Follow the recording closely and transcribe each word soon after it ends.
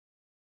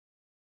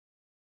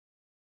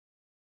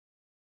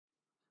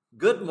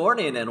Good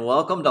morning and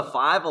welcome to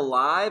Five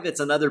Alive. It's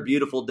another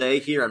beautiful day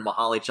here in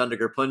Mohali,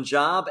 Chandigarh,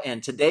 Punjab,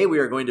 and today we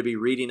are going to be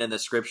reading in the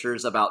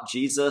scriptures about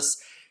Jesus.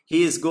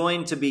 He is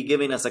going to be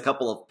giving us a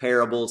couple of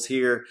parables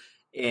here,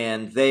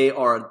 and they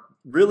are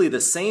really the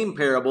same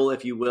parable,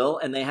 if you will,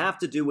 and they have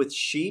to do with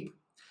sheep,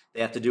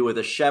 they have to do with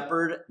a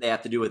shepherd, they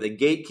have to do with a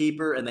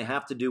gatekeeper, and they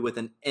have to do with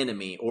an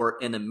enemy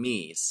or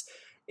enemies.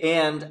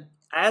 And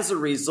as a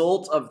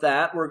result of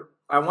that,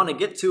 I want to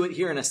get to it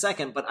here in a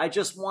second, but I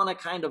just want to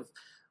kind of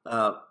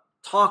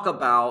talk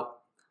about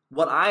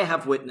what I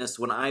have witnessed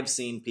when I've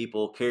seen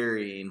people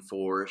caring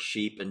for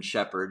sheep and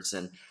shepherds.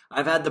 And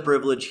I've had the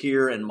privilege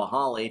here in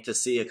Mohali to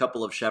see a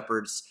couple of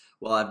shepherds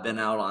while I've been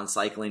out on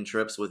cycling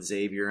trips with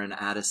Xavier and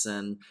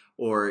Addison,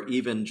 or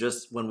even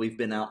just when we've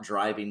been out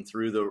driving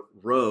through the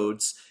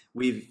roads,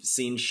 we've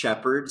seen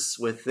shepherds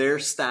with their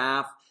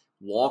staff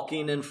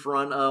walking in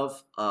front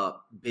of a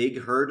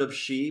big herd of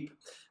sheep.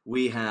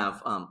 We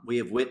have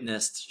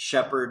witnessed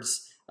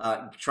shepherds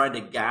trying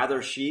to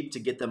gather sheep to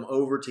get them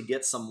over to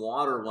get some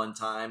water one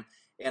time.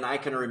 And I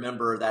can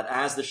remember that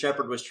as the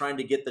shepherd was trying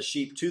to get the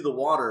sheep to the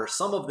water,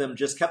 some of them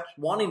just kept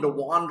wanting to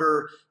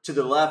wander to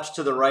the left,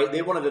 to the right.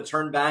 They wanted to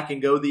turn back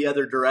and go the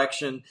other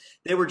direction.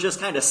 They were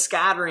just kind of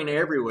scattering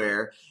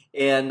everywhere.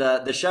 And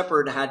the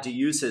shepherd had to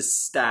use his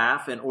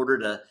staff in order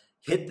to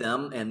hit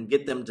them and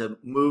get them to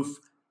move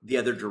the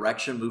other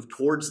direction, move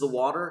towards the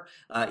water.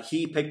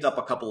 He picked up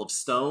a couple of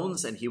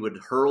stones and he would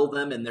hurl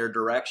them in their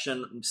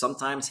direction,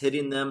 sometimes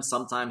hitting them,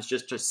 sometimes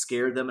just to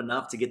scare them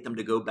enough to get them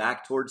to go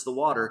back towards the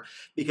water,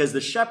 because the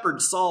shepherd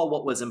saw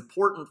what was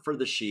important for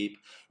the sheep,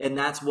 and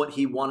that's what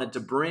he wanted to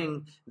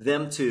bring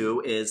them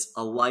to, is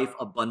a life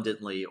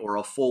abundantly, or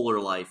a fuller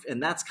life. And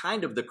that's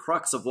kind of the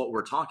crux of what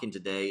we're talking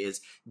today,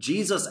 is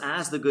Jesus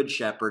as the good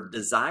shepherd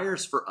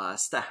desires for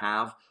us to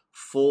have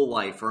full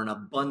life, or an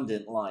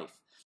abundant life.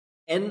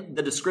 In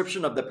the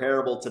description of the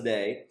parable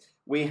today,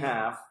 we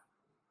have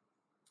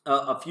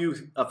a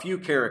few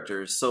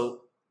characters.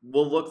 So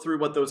we'll look through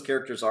what those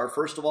characters are.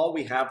 First of all,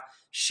 we have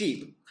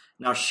sheep.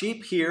 Now,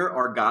 sheep here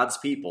are God's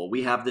people.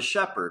 We have the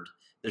shepherd.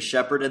 The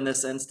shepherd in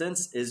this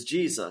instance is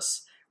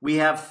Jesus. We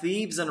have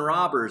thieves and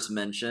robbers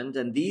mentioned,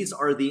 and these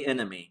are the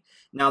enemy.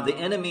 Now, the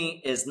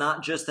enemy is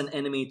not just an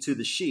enemy to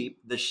the sheep.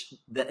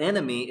 The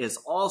enemy is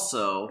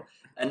also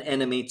an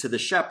enemy to the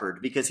shepherd,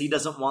 because he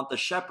doesn't want the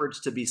shepherds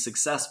to be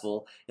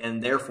successful,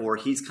 and therefore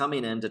he's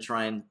coming in to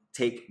try and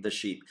take the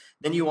sheep.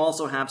 Then you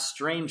also have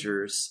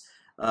strangers,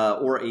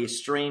 or a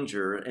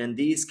stranger, and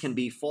these can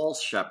be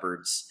false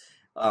shepherds.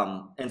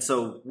 And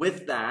so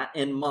with that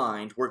in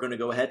mind, we're going to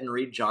go ahead and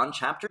read John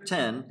chapter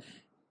 10,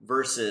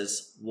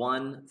 verses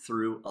 1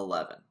 through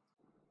 11.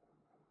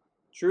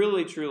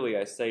 Truly, truly,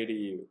 I say to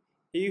you,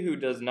 he who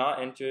does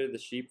not enter the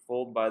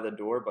sheepfold by the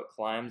door, but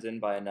climbs in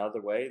by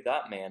another way,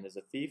 that man is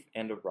a thief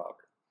and a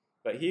robber.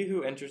 But he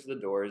who enters the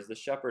door is the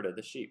shepherd of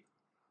the sheep.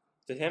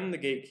 To him the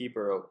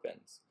gatekeeper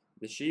opens.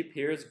 The sheep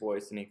hear his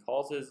voice, and he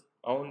calls his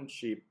own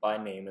sheep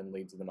by name and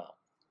leads them out.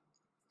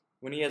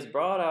 When he has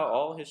brought out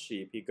all his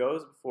sheep, he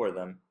goes before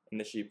them, and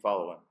the sheep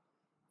follow him,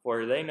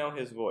 for they know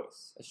his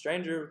voice. A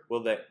stranger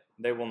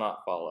they will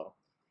not follow,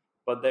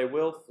 but they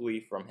will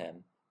flee from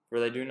him, for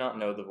they do not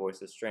know the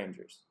voice of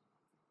strangers.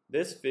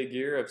 This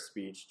figure of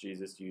speech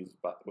Jesus used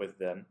with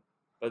them,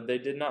 but they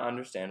did not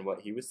understand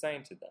what he was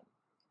saying to them.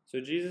 So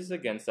Jesus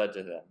again said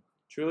to them,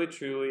 Truly,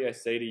 truly, I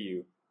say to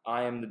you,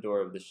 I am the door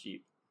of the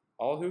sheep.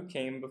 All who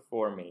came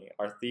before me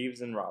are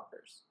thieves and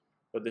robbers,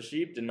 but the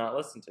sheep did not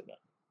listen to them.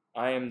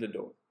 I am the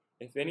door.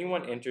 If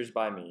anyone enters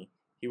by me,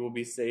 he will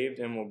be saved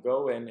and will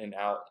go in and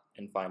out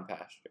and find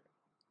pasture.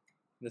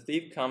 The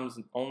thief comes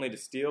only to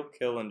steal,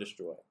 kill, and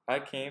destroy. I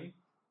came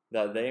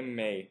that they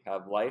may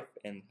have life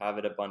and have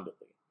it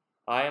abundantly.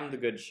 I am the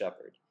good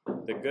shepherd.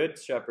 The good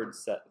shepherd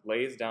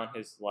lays down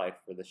his life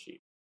for the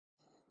sheep.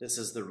 This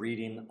is the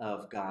reading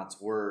of God's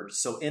word.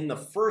 So in the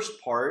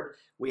first part,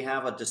 we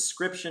have a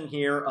description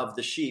here of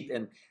the sheep.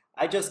 And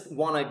I just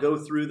want to go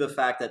through the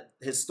fact that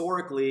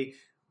historically,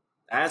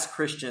 as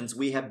Christians,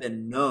 we have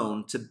been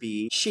known to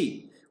be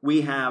sheep.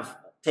 We have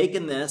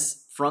taken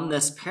this from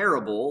this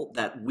parable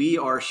that we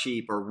are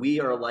sheep, or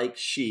we are like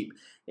sheep.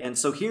 And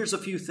so here's a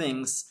few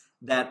things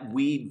that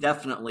we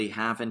definitely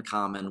have in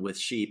common with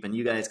sheep. And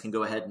you guys can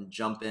go ahead and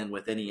jump in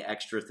with any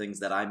extra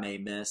things that I may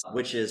miss,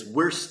 which is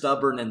we're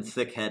stubborn and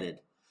thick-headed.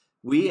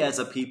 We as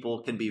a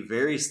people can be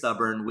very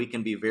stubborn. We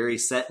can be very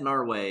set in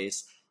our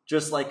ways,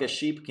 just like a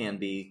sheep can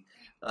be.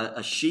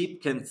 A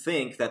sheep can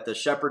think that the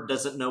shepherd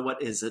doesn't know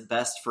what is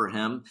best for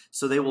him,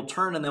 so they will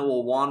turn and they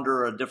will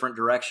wander a different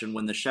direction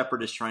when the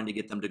shepherd is trying to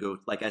get them to go,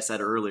 like I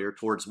said earlier,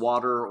 towards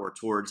water or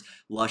towards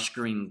lush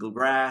green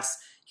grass.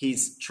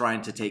 He's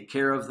trying to take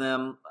care of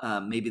them.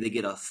 Maybe they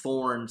get a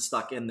thorn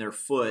stuck in their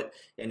foot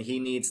and he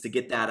needs to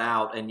get that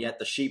out, and yet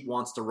the sheep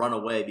wants to run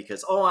away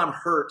because, oh, I'm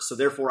hurt, so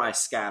therefore I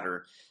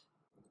scatter.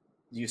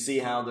 You see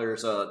how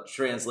there's a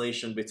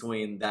translation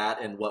between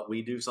that and what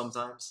we do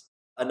sometimes?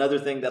 Another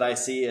thing that I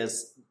see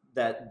is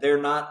that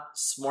they're not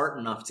smart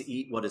enough to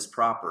eat what is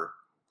proper.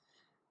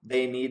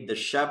 They need the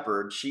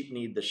shepherd, sheep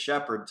need the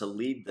shepherd to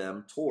lead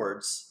them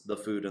towards the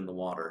food and the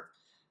water.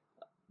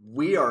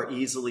 we are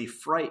easily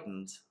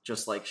frightened,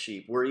 just like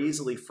sheep. We're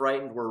easily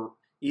frightened. We're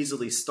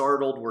easily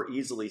startled. We're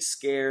easily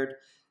scared.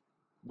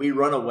 We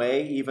run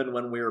away even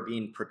when we are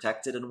being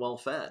protected and well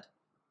fed.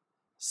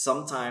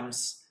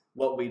 Sometimes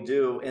what we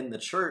do in the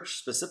church,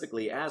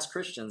 specifically as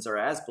Christians or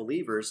as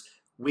believers,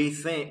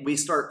 we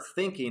start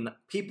thinking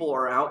people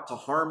are out to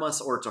harm us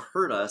or to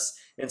hurt us,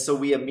 and so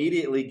we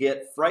immediately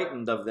get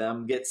frightened of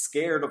them, get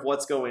scared of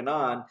what's going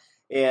on.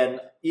 And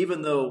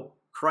even though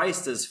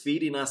Christ is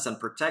feeding us and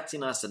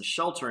protecting us and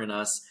sheltering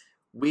us,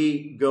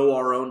 we go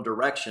our own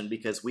direction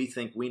because we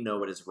think we know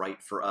what is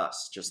right for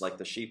us, just like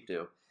the sheep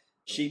do.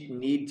 Sheep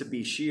need to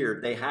be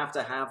sheared. They have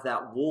to have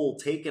that wool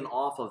taken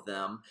off of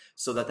them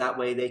so that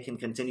way they can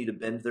continue to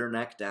bend their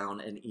neck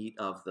down and eat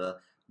of the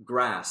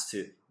grass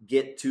to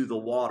get to the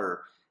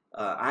water.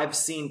 I've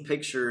seen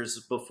pictures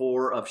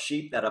before of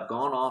sheep that have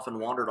gone off and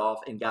wandered off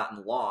and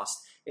gotten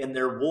lost, and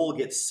their wool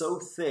gets so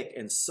thick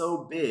and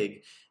so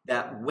big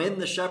that when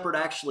the shepherd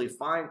actually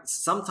finds,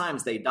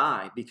 sometimes they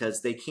die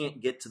because they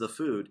can't get to the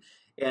food.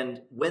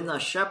 And when the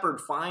shepherd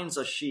finds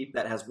a sheep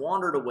that has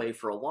wandered away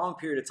for a long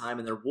period of time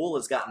and their wool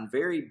has gotten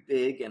very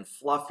big and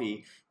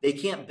fluffy, they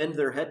can't bend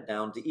their head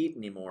down to eat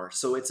anymore.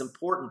 So it's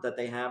important that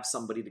they have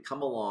somebody to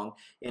come along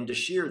and to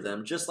shear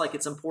them, just like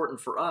it's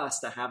important for us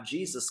to have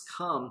Jesus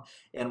come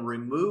and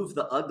remove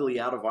the ugly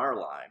out of our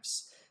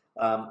lives.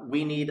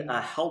 We need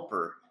a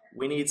helper.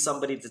 We need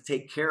somebody to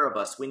take care of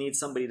us. We need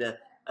somebody to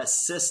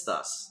assist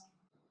us.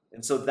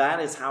 And so that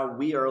is how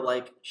we are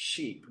like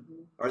sheep.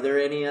 Are there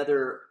any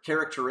other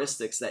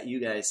characteristics that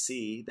you guys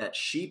see that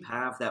sheep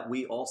have that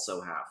we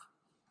also have?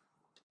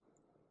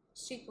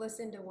 Sheep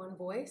listen to one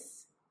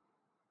voice.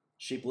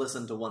 Sheep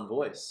listen to one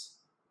voice.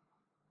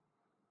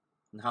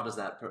 And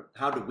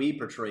how do we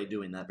portray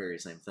doing that very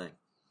same thing?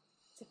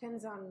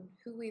 Depends on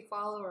who we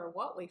follow or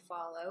what we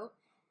follow.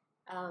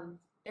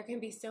 There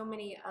can be so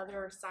many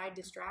other side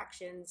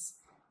distractions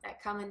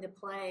that come into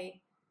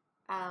play.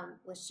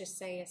 Let's just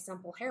say a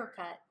simple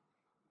haircut.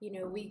 You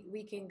know,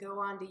 we can go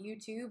onto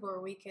YouTube,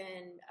 or we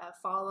can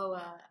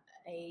follow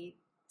a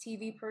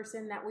TV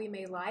person that we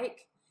may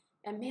like,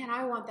 and man,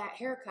 I want that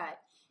haircut.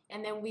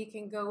 And then we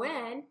can go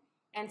in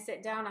and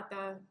sit down at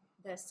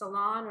the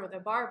salon or the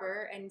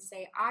barber and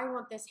say, I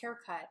want this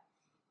haircut.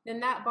 Then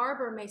that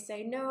barber may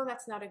say, no,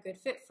 that's not a good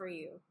fit for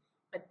you,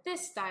 but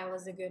this style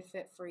is a good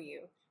fit for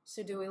you.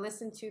 So do we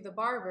listen to the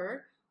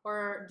barber,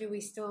 or do we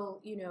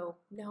still,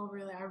 no,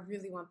 really, I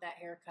really want that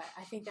haircut.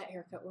 I think that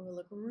haircut will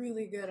look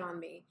really good on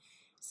me.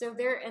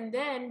 And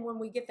then when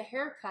we get the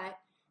haircut,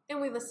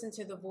 then we listen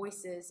to the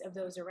voices of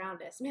those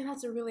around us. Man,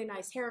 that's a really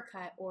nice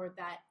haircut, or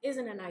that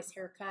isn't a nice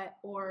haircut.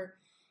 Or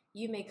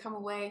you may come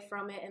away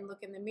from it and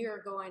look in the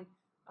mirror going,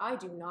 I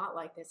do not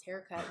like this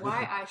haircut.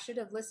 Why? I should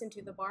have listened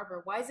to the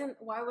barber. Why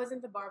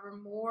wasn't the barber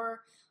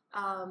more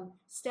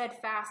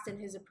steadfast in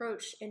his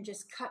approach and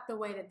just cut the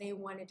way that they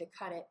wanted to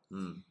cut it?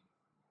 And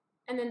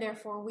then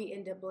therefore we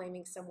end up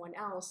blaming someone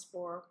else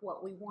for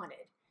what we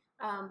wanted.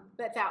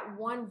 But that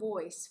one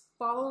voice,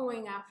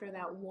 following after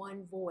that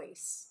one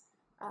voice,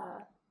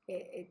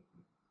 it's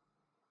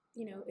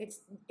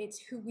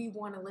who we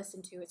want to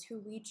listen to. It's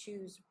who we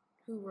choose,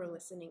 who we're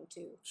listening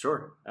to.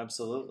 Sure,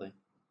 absolutely.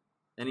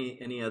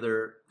 Any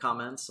other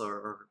comments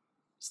or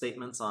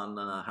statements on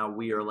how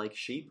we are like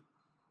sheep?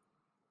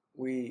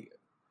 We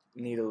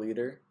need a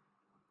leader.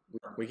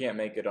 We can't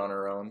make it on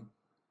our own.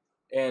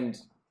 And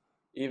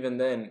even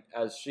then,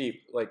 as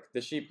sheep, like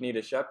the sheep need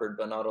a shepherd,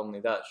 but not only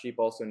that, sheep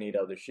also need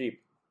other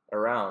sheep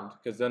around,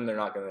 because then they're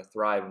not going to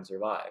thrive and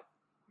survive.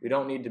 We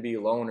don't need to be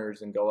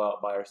loners and go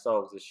out by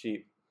ourselves as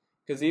sheep,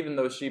 because even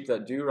those sheep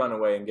that do run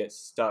away and get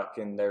stuck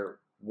and their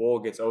wool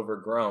gets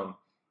overgrown,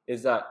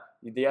 is that,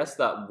 yes,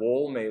 that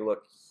wool may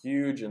look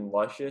huge and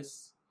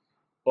luscious,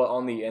 but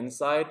on the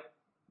inside,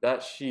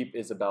 that sheep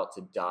is about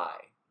to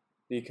die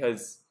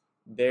because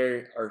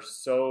they are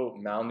so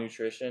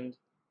malnutritioned,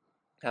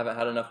 haven't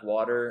had enough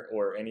water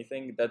or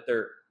anything, that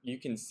you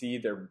can see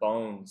their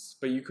bones,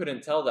 but you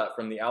couldn't tell that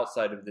from the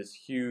outside of this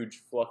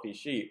huge fluffy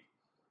sheep,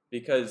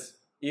 because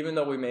even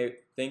though we may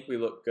think we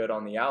look good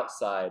on the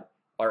outside,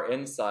 our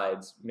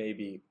insides may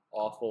be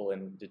awful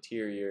and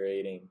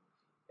deteriorating,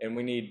 and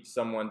we need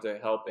someone to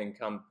help and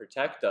come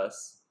protect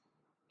us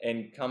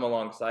and come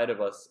alongside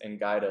of us and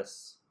guide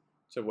us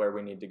to where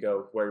we need to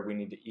go, where we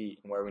need to eat,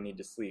 and where we need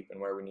to sleep, and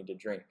where we need to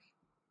drink.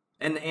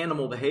 And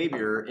animal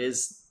behavior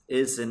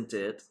isn't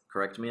it,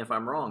 correct me if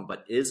I'm wrong,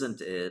 but isn't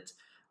it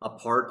a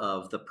part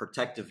of the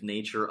protective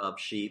nature of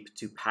sheep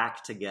to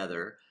pack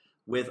together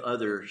with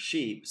other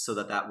sheep so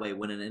that way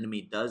when an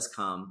enemy does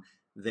come,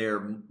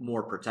 they're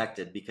more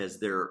protected because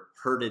they're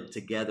herded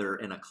together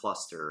in a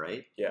cluster,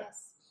 right? Yeah.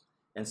 Yes.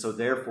 And so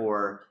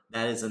therefore,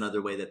 that is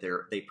another way that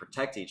they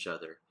protect each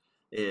other,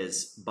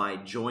 is by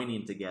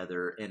joining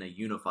together in a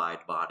unified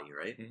body,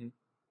 right? Mm-hmm.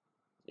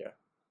 Yeah.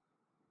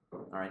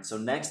 All right, so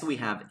next we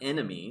have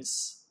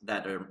enemies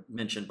that are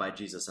mentioned by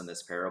Jesus in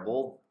this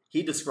parable.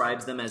 He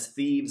describes them as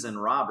thieves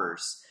and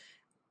robbers.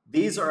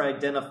 These are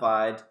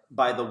identified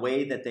by the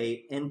way that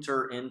they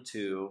enter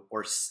into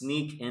or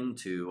sneak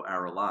into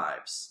our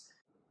lives.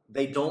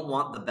 They don't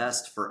want the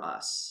best for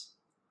us.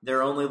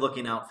 They're only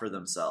looking out for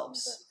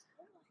themselves.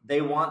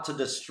 They want to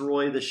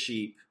destroy the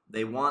sheep.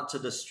 They want to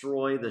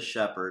destroy the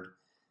shepherd.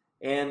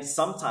 And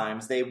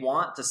sometimes they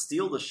want to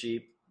steal the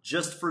sheep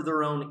just for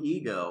their own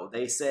ego.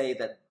 They say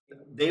that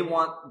they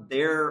want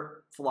their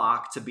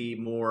flock to be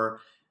more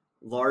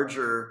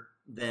larger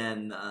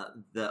than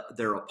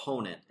their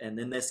opponent. And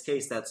in this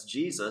case, that's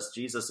Jesus.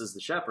 Jesus is the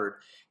shepherd.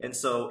 And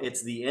so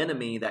it's the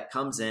enemy that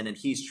comes in, and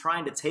he's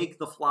trying to take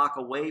the flock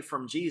away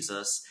from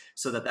Jesus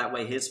so that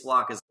way his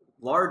flock is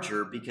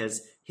larger,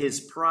 because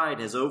his pride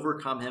has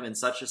overcome him in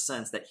such a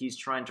sense that he's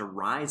trying to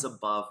rise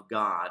above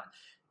God,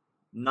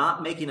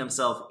 not making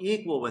himself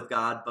equal with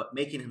God, but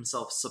making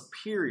himself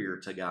superior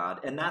to God.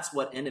 And that's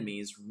what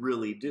enemies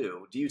really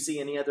do. Do you see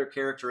any other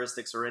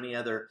characteristics or any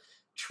other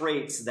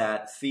traits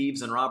that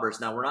thieves and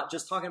robbers? Now, we're not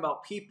just talking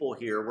about people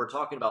here. We're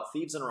talking about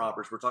thieves and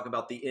robbers. We're talking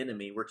about the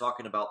enemy. We're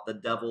talking about the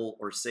devil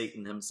or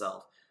Satan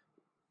himself.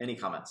 Any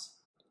comments?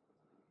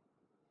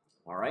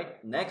 All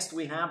right. Next,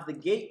 we have the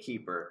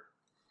gatekeeper.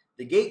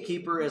 The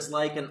gatekeeper is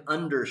like an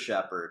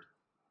under-shepherd.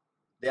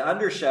 The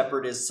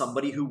under-shepherd is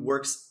somebody who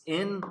works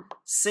in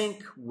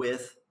sync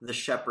with the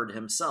shepherd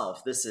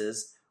himself. This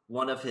is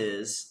one of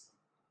his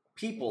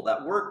people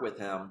that work with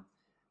him.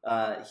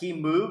 He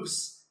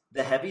moves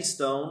the heavy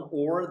stone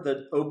or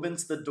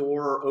opens the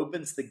door or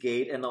opens the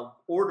gate in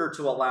order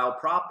to allow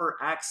proper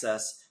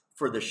access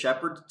for the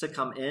shepherd to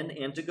come in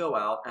and to go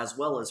out, as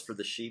well as for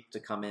the sheep to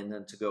come in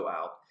and to go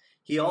out.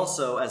 He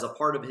also, as a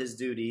part of his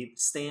duty,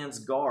 stands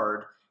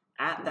guard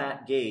at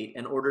that gate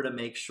in order to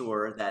make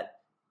sure that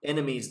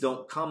enemies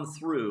don't come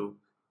through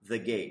the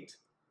gate.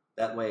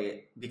 That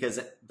way, because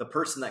the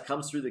person that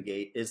comes through the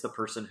gate is the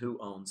person who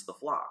owns the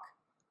flock.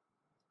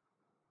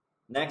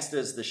 Next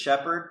is the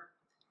shepherd.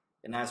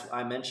 And as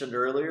I mentioned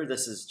earlier,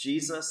 this is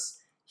Jesus.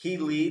 He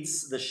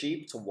leads the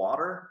sheep to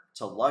water,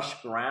 to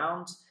lush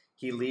ground.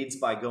 He leads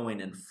by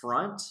going in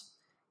front.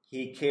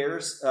 He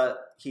cares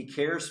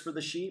for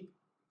the sheep.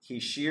 He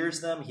shears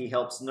them. He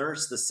helps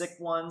nurse the sick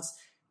ones.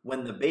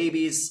 When the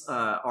babies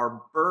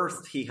are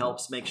birthed, he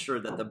helps make sure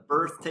that the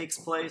birth takes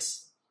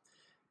place.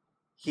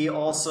 He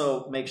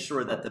also makes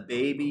sure that the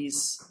baby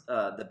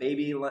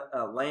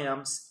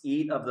lambs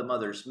eat of the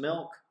mother's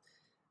milk.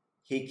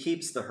 He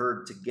keeps the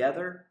herd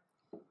together.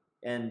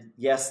 And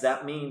yes,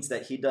 that means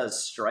that he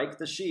does strike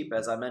the sheep,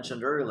 as I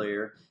mentioned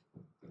earlier.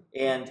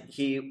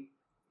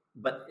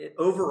 But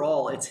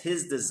overall, it's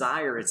his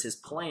desire, it's his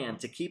plan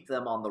to keep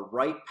them on the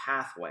right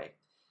pathway.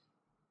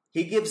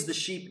 He gives the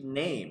sheep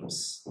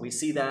names. We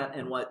see that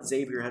in what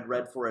Xavier had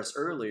read for us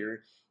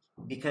earlier,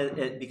 because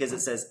it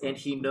says, and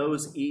he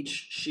knows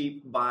each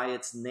sheep by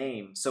its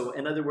name. So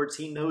in other words,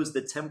 he knows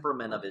the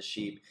temperament of his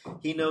sheep.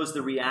 He knows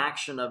the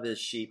reaction of his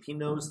sheep. He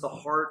knows the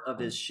heart of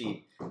his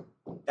sheep.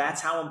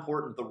 That's how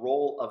important the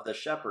role of the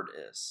shepherd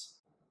is.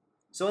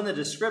 So in the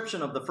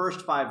description of the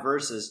first 5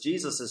 verses,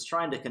 Jesus is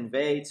trying to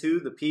convey to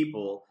the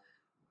people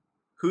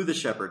who the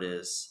shepherd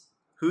is,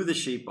 who the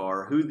sheep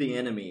are, who the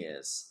enemy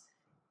is.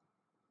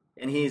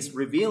 And he's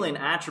revealing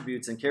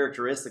attributes and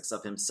characteristics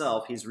of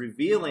himself. He's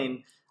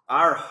revealing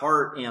our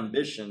heart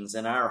ambitions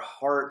and our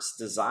heart's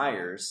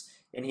desires.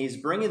 And he's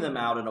bringing them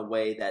out in a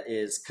way that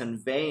is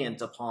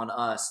conveyant upon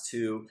us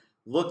to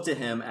look to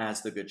him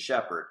as the good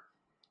shepherd.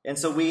 And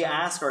so we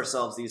ask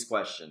ourselves these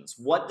questions.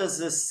 What does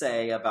this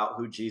say about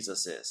who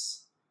Jesus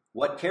is?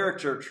 What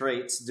character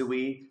traits do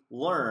we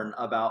learn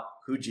about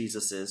who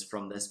Jesus is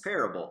from this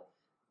parable?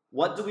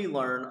 What do we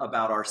learn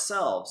about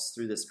ourselves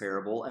through this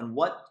parable? And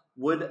what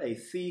would a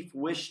thief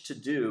wish to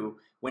do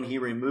when he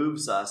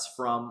removes us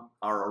from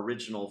our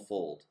original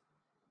fold?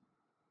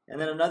 And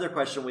then another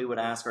question we would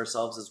ask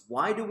ourselves is,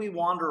 why do we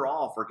wander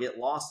off or get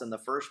lost in the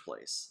first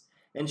place?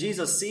 And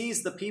Jesus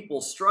sees the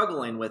people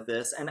struggling with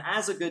this, and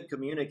as a good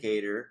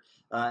communicator,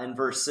 in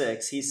verse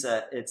 6,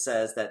 it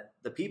says that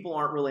the people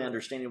aren't really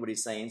understanding what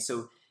he's saying,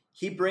 so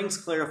he brings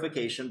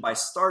clarification by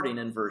starting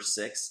in verse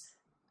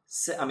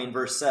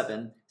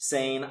 7,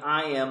 saying,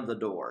 I am the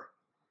door.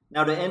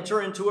 Now, to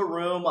enter into a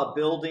room, a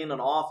building, an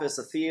office,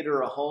 a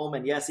theater, a home,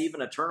 and yes,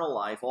 even eternal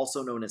life,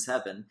 also known as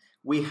heaven,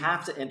 we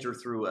have to enter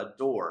through a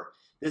door.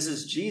 This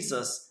is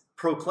Jesus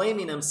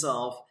proclaiming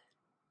himself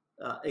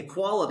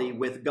equality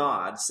with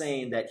God,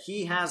 saying that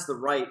he has the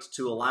right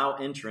to allow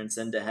entrance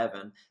into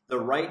heaven,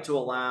 the right to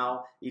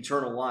allow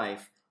eternal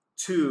life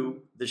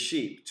to the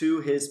sheep,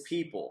 to his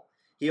people.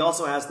 He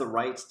also has the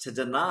right to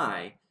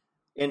deny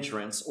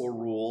entrance or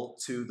rule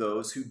to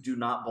those who do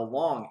not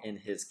belong in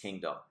his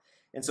kingdom.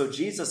 And so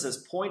Jesus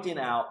is pointing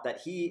out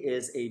that he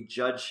is a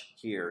judge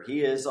here.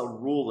 He is a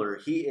ruler.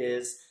 He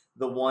is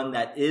the one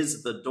that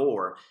is the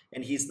door.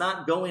 And he's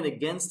not going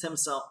against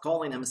himself,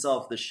 calling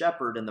himself the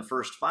shepherd in the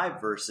first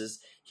 5 verses.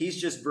 He's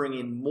just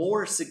bringing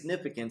more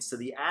significance to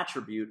the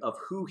attribute of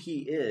who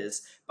he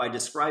is by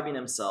describing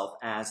himself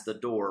as the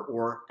door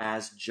or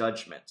as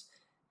judgment.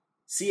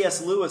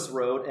 C.S. Lewis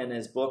wrote in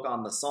his book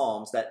on the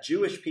Psalms that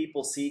Jewish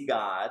people see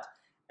God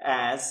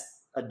as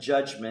a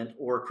judgment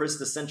or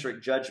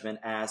Christocentric judgment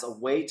as a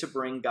way to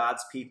bring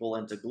God's people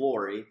into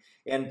glory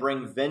and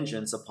bring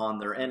vengeance upon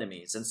their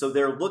enemies. And so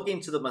they're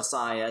looking to the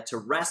Messiah to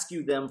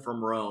rescue them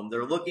from Rome.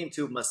 They're looking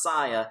to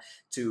Messiah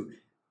to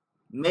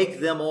make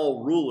them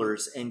all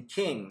rulers and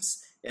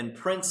kings and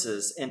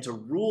princes and to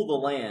rule the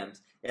land.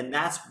 And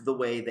that's the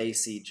way they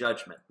see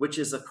judgment, which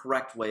is a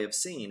correct way of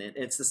seeing it.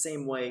 It's the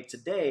same way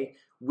today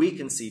we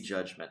can see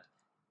judgment.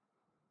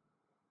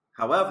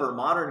 However,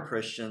 modern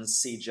Christians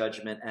see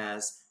judgment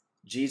as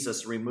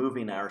Jesus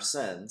removing our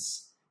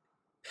sins,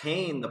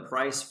 paying the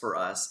price for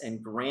us,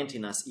 and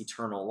granting us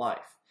eternal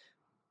life.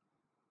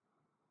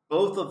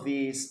 Both of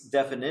these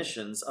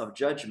definitions of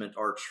judgment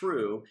are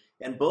true,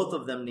 and both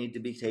of them need to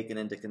be taken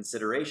into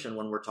consideration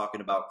when we're talking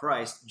about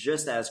Christ.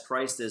 Just as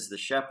Christ is the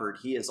shepherd,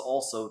 he is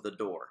also the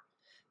door.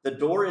 The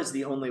door is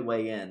the only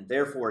way in.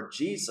 Therefore,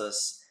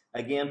 Jesus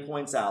again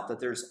points out that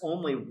there's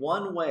only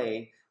one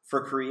way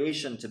for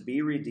creation to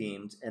be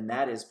redeemed, and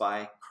that is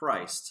by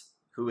Christ,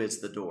 who is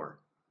the door.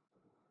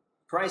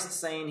 Christ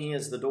saying he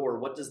is the door,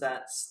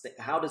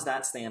 how does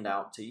that stand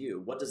out to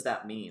you? What does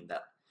that mean?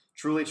 That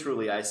truly,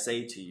 truly, I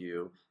say to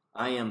you,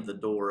 I am the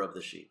door of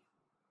the sheep.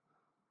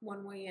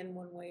 One way in,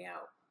 one way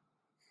out.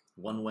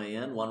 One way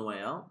in, one way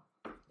out?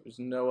 There's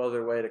no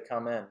other way to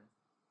come in.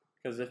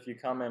 Because if you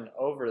come in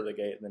over the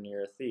gate, then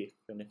you're a thief.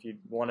 And if you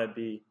want to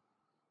be,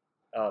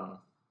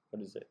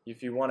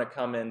 if you want to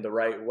come in the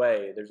right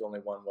way, there's only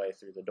one way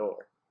through the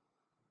door.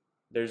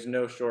 There's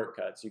no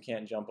shortcuts. You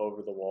can't jump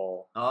over the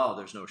wall. Oh,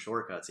 there's no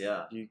shortcuts,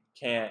 yeah. You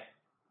can't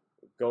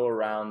go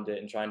around it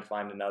and try and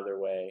find another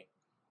way.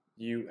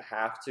 You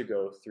have to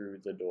go through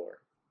the door.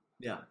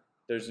 Yeah.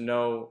 There's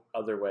no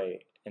other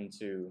way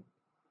into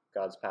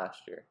God's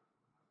pasture.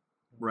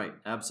 Right,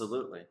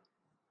 absolutely.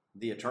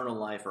 The eternal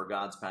life or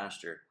God's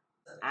pasture.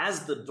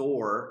 As the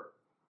door,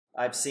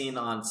 I've seen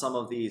on some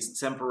of these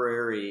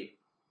temporary,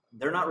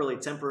 they're not really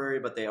temporary,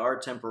 but they are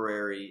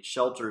temporary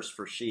shelters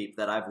for sheep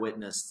that I've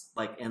witnessed,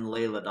 like in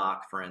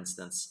Leh-Ladakh, for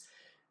instance.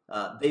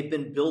 They've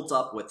been built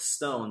up with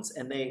stones,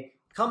 and they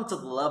come to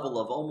the level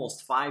of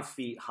almost 5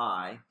 feet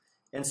high.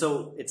 And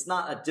so it's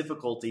not a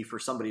difficulty for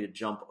somebody to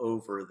jump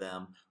over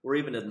them or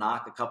even to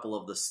knock a couple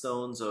of the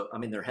stones. I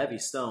mean, they're heavy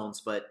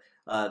stones, but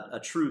a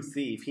true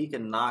thief, he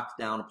can knock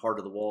down a part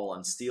of the wall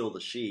and steal the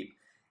sheep.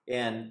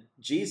 And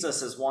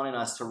Jesus is wanting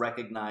us to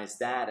recognize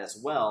that as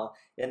well.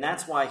 And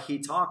that's why he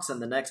talks in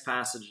the next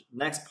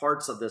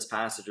parts of this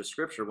passage of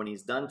Scripture, when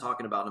he's done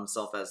talking about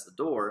himself as the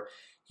door,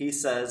 he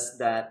says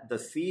that the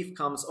thief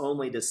comes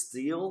only to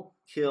steal,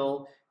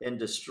 kill, and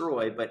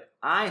destroy, but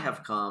I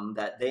have come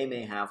that they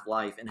may have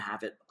life and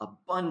have it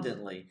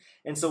abundantly.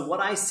 And so what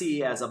I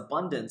see as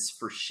abundance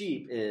for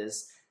sheep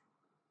is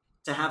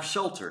to have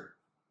shelter,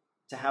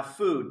 to have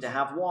food, to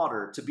have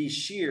water, to be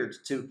sheared,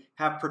 to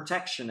have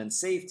protection and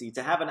safety,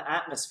 to have an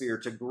atmosphere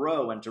to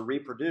grow and to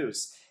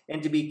reproduce,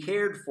 and to be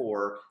cared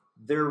for.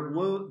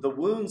 The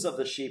wounds of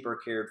the sheep are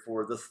cared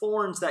for. The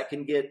thorns that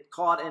can get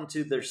caught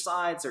into their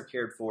sides are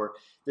cared for.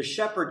 The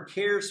shepherd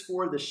cares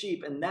for the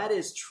sheep, and that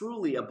is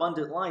truly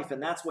abundant life,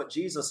 and that's what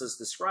Jesus is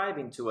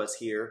describing to us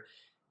here.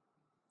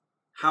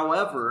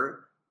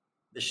 However,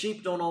 the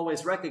sheep don't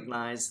always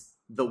recognize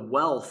the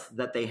wealth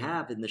that they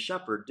have in the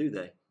shepherd, do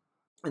they?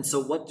 And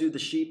so what do the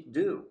sheep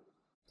do?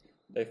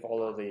 They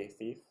follow the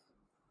thief.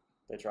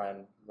 They try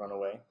and run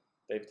away.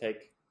 They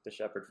take the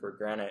shepherd for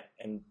granted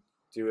and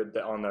do it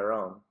on their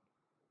own,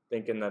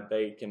 thinking that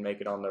they can make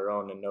it on their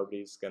own and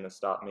nobody's going to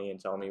stop me and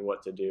tell me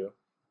what to do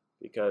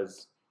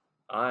because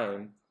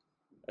I'm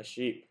a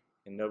sheep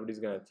and nobody's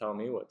going to tell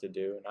me what to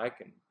do. And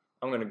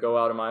I'm going to go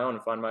out on my own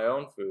and find my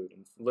own food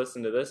and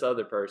listen to this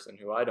other person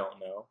who I don't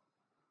know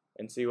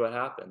and see what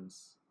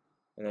happens.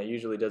 And that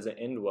usually doesn't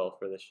end well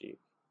for the sheep.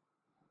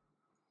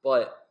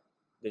 But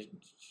the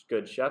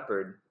good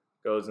shepherd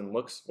goes and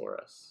looks for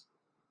us.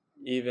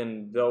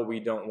 Even though we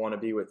don't want to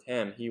be with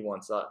him, he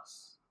wants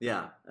us.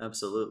 Yeah,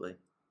 absolutely.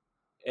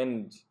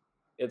 And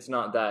it's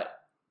not that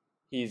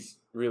he's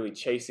really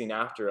chasing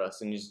after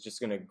us and he's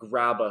just going to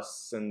grab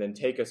us and then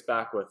take us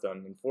back with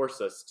him and force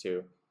us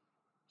to.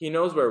 He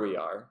knows where we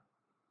are.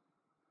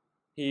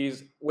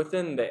 He's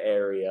within the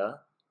area,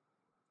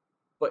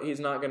 but he's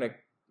not going to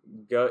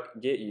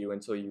get you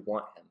until you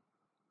want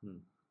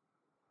him.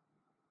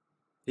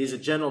 He's a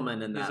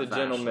gentleman in that fashion. He's a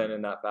gentleman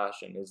in that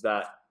fashion, is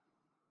that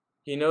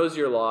he knows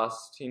you're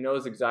lost. He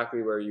knows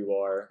exactly where you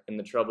are and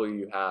the trouble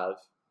you have.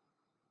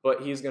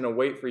 But he's going to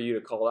wait for you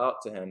to call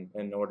out to him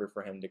in order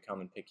for him to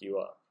come and pick you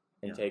up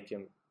and take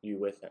you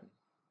with him.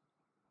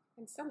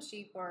 And some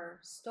sheep are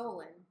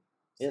stolen.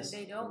 So yes,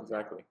 they don't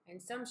exactly. know.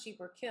 And some sheep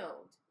are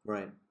killed.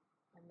 Right.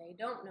 And they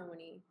don't know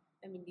any.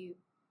 I mean,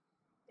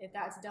 if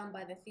that's done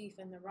by the thief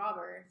and the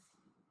robber,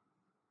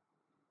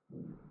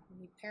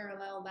 you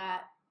parallel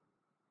that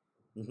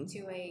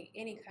to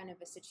any kind of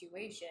a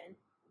situation.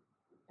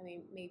 I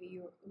mean,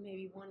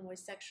 maybe one was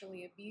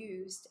sexually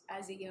abused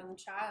as a young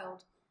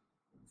child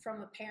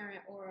from a parent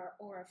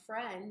or a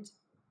friend.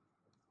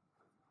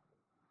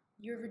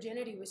 Your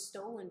virginity was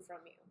stolen from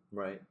you.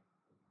 Right.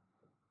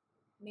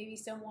 Maybe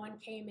someone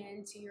came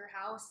into your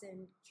house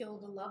and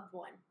killed a loved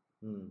one.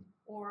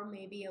 or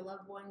maybe a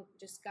loved one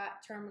just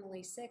got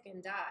terminally sick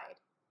and died.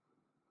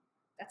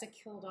 That's a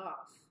killed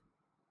off.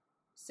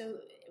 So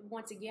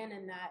once again,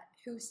 in that,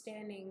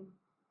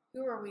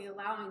 who are we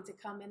allowing to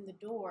come in the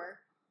door,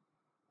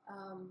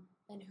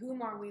 and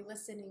whom are we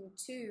listening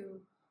to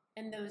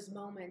in those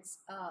moments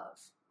of?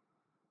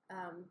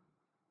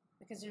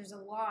 Because there's a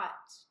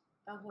lot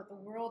of what the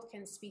world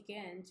can speak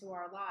into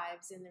our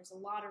lives, and there's a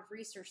lot of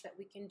research that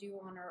we can do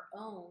on our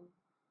own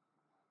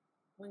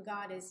when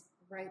God is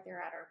right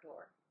there at our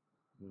door.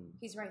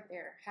 He's right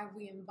there. Have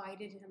we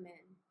invited him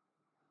in?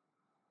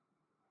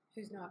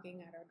 Who's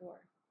knocking at our door?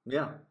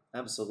 Yeah,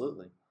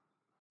 absolutely.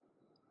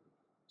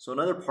 So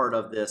another part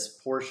of this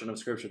portion of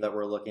Scripture that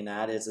we're looking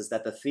at is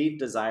that the thief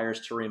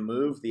desires to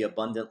remove the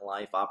abundant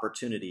life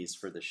opportunities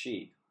for the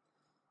sheep.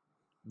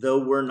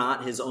 Though we're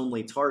not his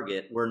only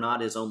target, we're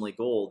not his only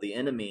goal, the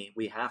enemy,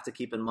 we have to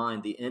keep in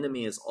mind, the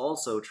enemy is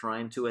also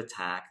trying to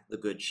attack the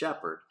Good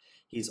Shepherd.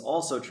 He's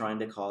also trying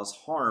to cause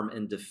harm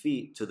and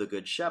defeat to the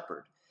Good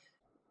Shepherd.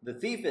 The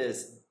thief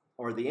is,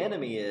 or the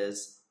enemy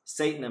is,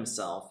 Satan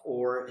himself,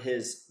 or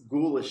his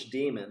ghoulish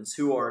demons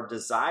who are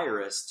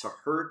desirous to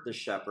hurt the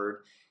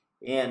shepherd,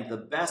 and the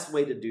best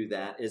way to do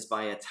that is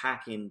by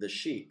attacking the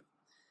sheep.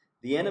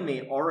 The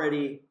enemy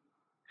already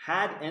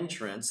had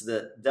entrance,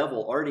 the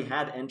devil already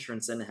had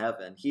entrance in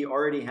heaven. He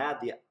already had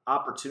the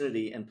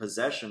opportunity and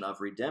possession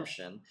of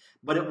redemption,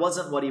 but it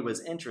wasn't what he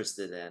was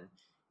interested in.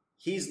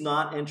 He's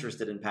not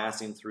interested in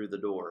passing through the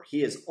door.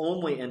 He is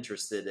only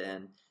interested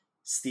in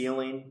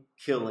stealing,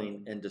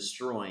 killing, and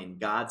destroying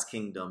God's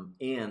kingdom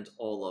and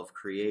all of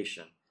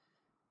creation.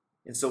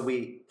 And so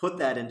we put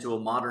that into a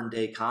modern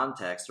day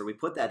context, or we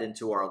put that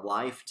into our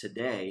life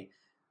today.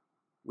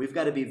 We've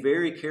got to be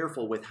very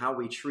careful with how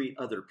we treat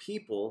other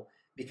people,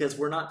 because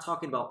we're not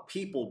talking about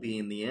people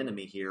being the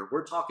enemy here.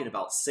 We're talking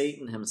about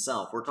Satan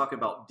himself. We're talking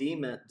about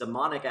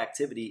demonic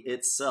activity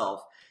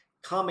itself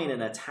coming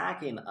and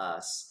attacking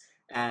us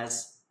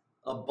as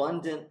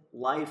abundant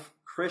life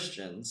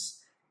Christians.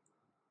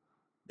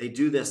 They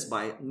do this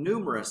by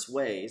numerous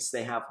ways.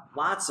 They have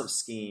lots of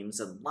schemes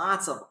and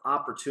lots of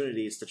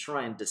opportunities to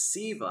try and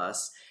deceive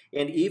us,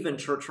 and even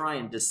to try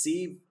and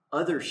deceive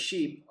other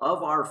sheep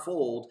of our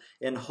fold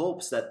in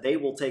hopes that they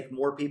will take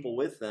more people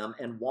with them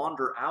and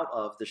wander out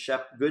of the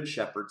Good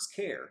Shepherd's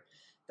care.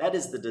 That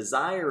is the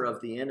desire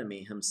of the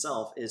enemy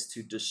himself, is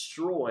to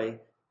destroy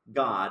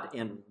God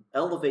and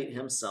elevate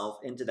himself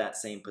into that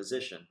same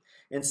position.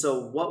 And so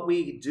what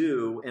we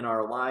do in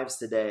our lives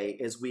today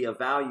is we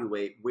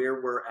evaluate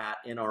where we're at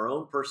in our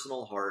own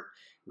personal heart.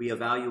 We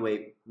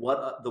evaluate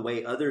what the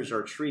way others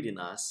are treating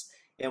us,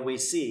 and we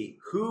see,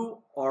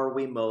 who are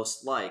we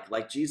most like?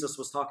 Like Jesus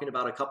was talking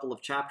about a couple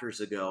of chapters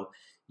ago,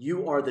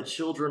 you are the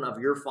children of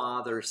your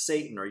father,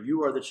 Satan, or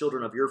you are the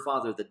children of your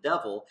father, the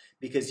devil,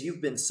 because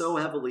you've been so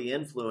heavily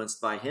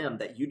influenced by him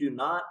that you do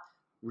not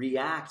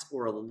react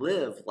or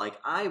live like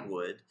I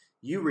would.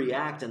 You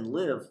react and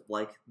live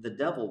like the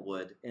devil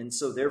would. And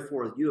so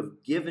therefore you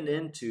have given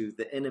into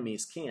the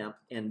enemy's camp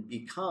and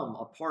become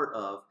a part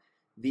of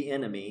the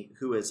enemy,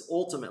 who is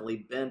ultimately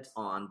bent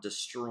on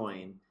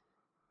destroying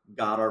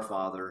God our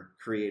Father,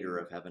 creator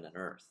of heaven and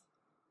earth.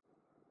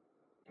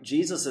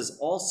 Jesus is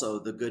also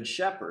the Good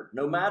Shepherd.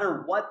 No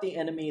matter what the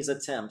enemy's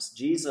attempts,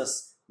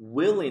 Jesus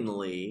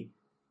willingly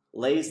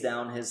lays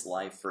down his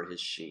life for his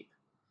sheep.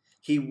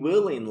 He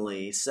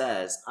willingly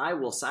says, I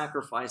will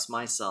sacrifice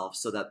myself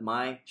so that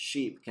my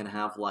sheep can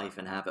have life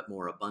and have it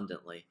more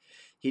abundantly.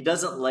 He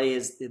doesn't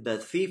the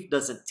thief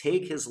doesn't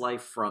take his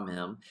life from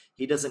him.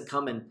 He doesn't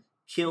come and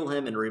kill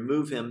him and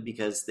remove him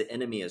because the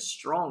enemy is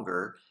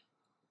stronger.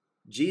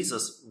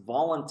 Jesus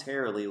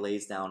voluntarily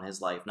lays down his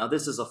life. Now,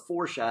 this is a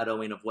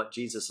foreshadowing of what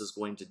Jesus is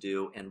going to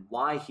do, and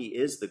why he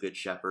is the Good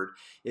Shepherd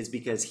is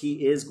because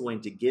he is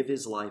going to give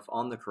his life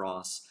on the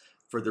cross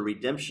for the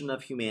redemption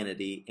of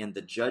humanity and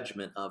the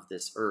judgment of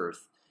this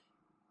earth.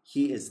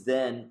 He is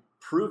then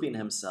proving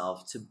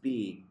himself to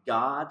be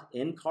God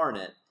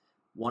incarnate,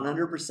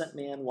 100%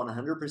 man,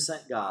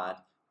 100% God,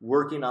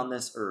 working on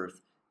this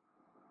earth,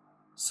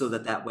 so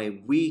that way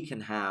we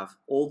can have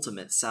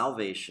ultimate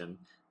salvation,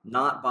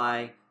 not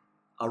by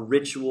a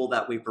ritual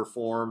that we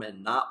perform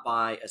and not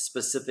by a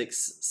specific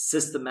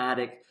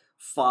systematic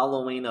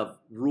following of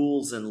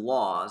rules and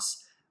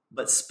laws,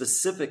 but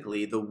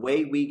specifically the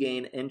way we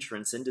gain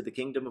entrance into the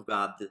kingdom of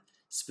God, the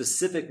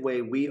specific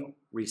way we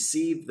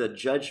receive the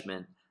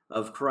judgment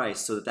of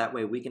Christ, so that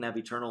way we can have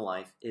eternal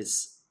life,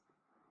 is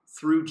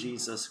through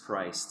Jesus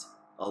Christ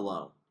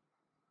alone.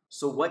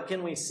 So what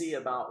can we see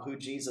about who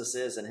Jesus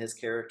is and his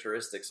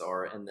characteristics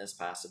are in this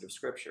passage of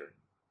Scripture?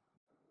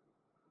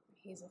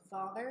 He's a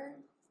father.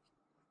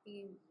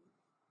 He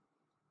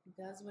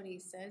does what he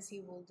says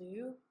he will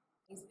do.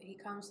 He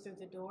comes through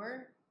the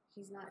door.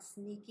 He's not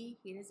sneaky.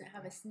 He doesn't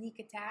have a sneak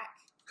attack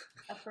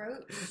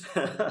approach.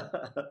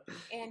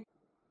 And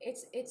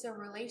it's a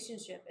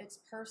relationship. It's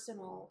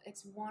personal.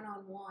 It's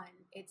one-on-one.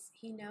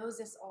 He knows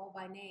us all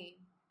by name,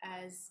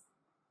 as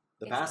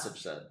the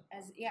passage said.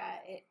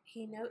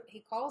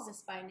 He calls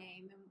us by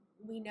name, and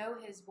we know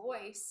his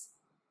voice.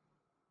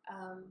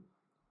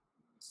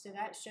 So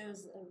that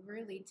shows a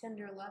really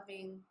tender,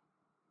 loving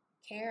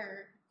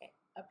care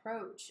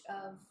approach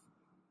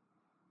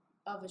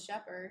of a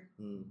shepherd.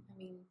 I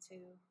mean,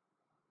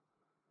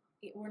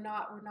 we're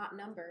not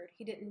numbered.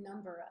 He didn't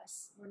number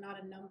us. We're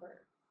not a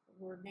number.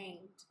 We're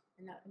named,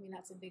 and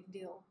that's a big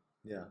deal.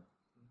 Yeah,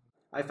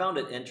 I found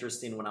it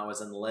interesting when I was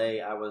in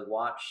lay. I would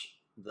watch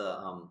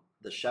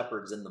the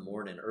shepherds in the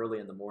morning, early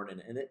in the morning,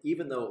 and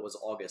even though it was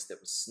August, it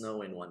was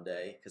snowing one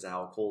day because of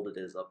how cold it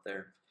is up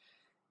there,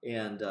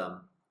 and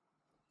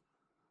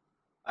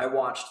I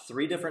watched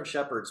 3 different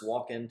shepherds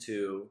walk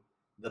into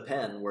the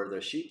pen where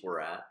the sheep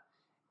were at,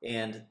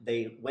 and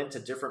they went to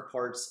different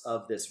parts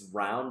of this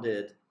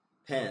rounded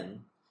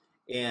pen,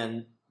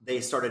 and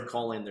they started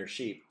calling their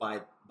sheep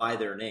by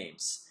their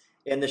names.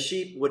 And the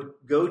sheep would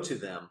go to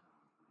them,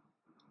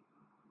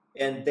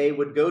 and they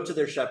would go to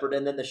their shepherd,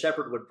 and then the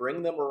shepherd would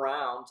bring them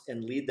around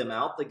and lead them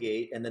out the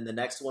gate, and then the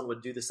next one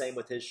would do the same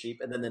with his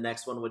sheep, and then the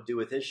next one would do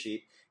with his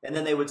sheep, and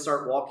then they would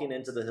start walking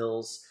into the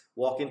hills,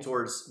 walking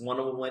towards,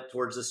 one went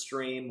towards a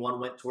stream, one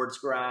went towards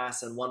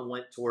grass, and one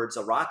went towards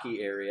a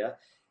rocky area,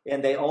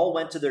 and they all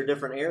went to their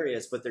different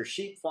areas, but their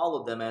sheep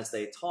followed them as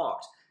they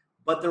talked,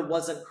 but there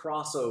wasn't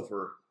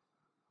crossover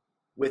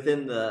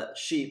within the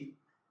sheep.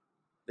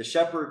 The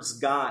shepherds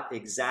got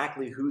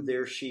exactly who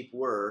their sheep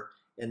were,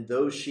 and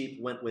those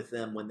sheep went with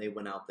them when they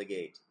went out the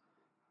gate.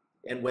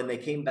 And when they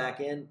came back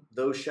in,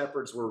 those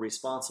shepherds were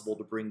responsible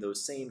to bring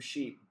those same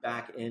sheep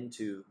back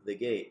into the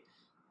gate.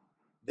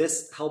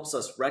 This helps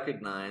us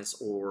recognize,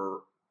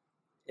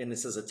 and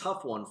this is a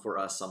tough one for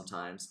us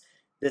sometimes,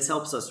 this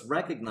helps us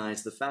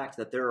recognize the fact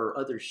that there are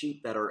other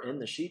sheep that are in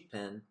the sheep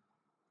pen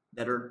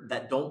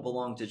that don't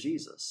belong to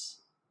Jesus.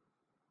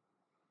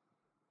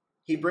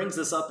 He brings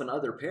this up in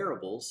other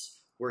parables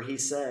where he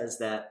says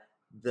that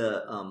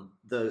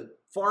the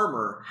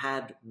farmer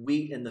had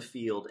wheat in the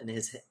field, and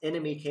his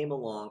enemy came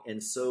along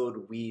and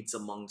sowed weeds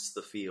amongst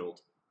the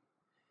field.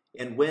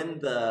 And when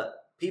the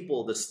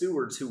people, the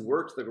stewards who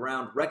worked the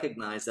ground,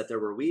 recognized that there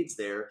were weeds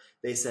there,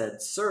 they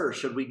said, "Sir,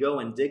 should we go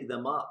and dig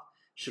them up?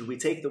 Should we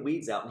take the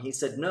weeds out?" And he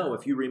said, "No,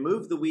 if you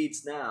remove the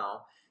weeds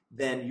now,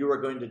 then you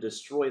are going to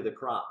destroy the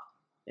crop.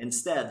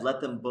 Instead, let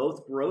them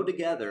both grow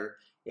together,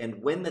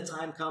 and when the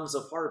time comes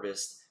of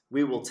harvest,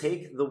 we will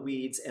take the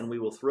weeds and we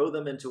will throw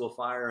them into a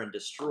fire and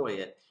destroy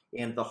it,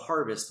 and the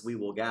harvest we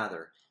will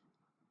gather."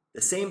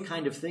 The same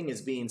kind of thing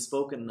is being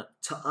spoken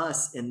to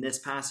us in this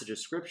passage of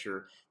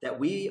Scripture, that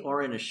we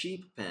are in a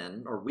sheep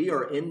pen, or we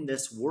are in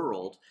this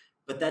world,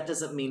 but that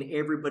doesn't mean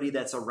everybody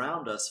that's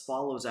around us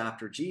follows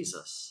after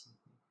Jesus.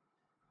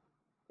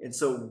 And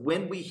so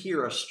when we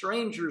hear a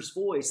stranger's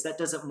voice, that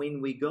doesn't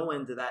mean we go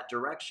into that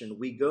direction.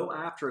 We go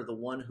after the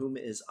one whom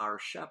is our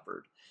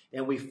shepherd,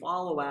 and we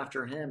follow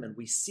after him, and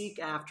we seek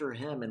after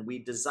him, and we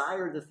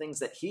desire the things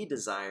that he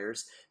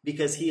desires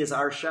because he is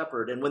our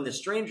shepherd. And when the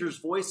stranger's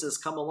voices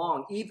come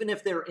along, even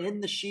if they're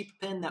in the sheep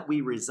pen that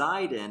we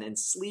reside in and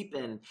sleep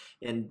in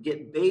and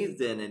get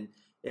bathed in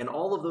and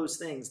all of those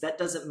things, that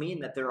doesn't mean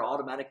that they're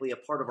automatically a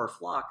part of our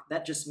flock.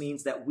 That just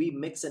means that we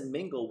mix and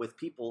mingle with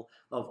people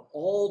of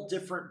all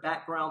different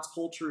backgrounds,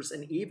 cultures,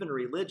 and even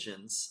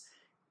religions.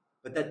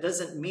 But that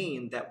doesn't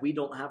mean that we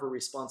don't have a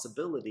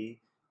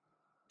responsibility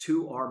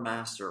to our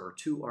master or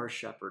to our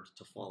shepherd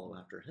to follow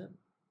after him.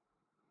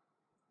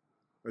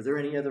 Are there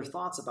any other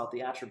thoughts about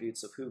the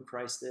attributes of who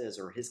Christ is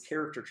or his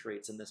character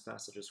traits in this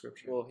passage of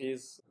Scripture? Well,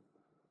 he's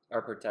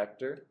our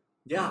protector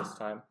Yeah. in this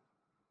time.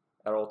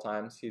 At all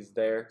times, he's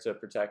there to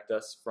protect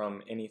us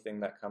from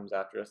anything that comes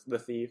after us, the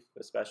thief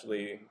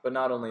especially. But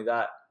not only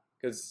that,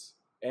 because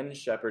in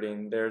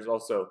shepherding, there's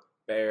also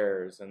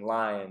bears and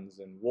lions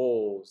and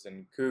wolves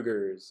and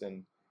cougars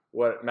and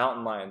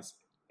mountain lions.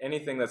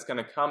 Anything that's going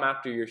to come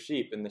after your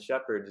sheep, and the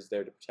shepherd is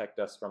there to protect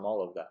us from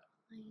all of that.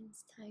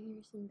 Lions,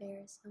 tigers, and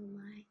bears, oh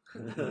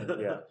my.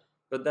 Yeah.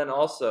 But then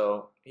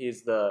also,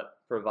 he's the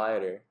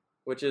provider,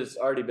 which has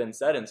already been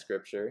said in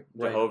Scripture,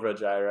 Right. Jehovah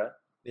Jireh.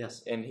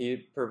 Yes. And he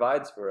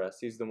provides for us.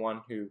 He's the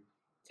one who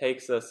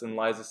takes us and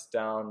lies us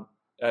down,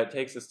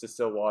 takes us to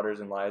still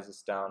waters and lies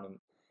us down. And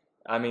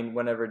I mean,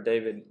 whenever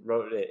David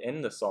wrote it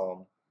in the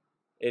Psalm,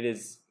 it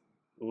is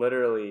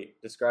literally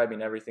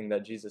describing everything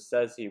that Jesus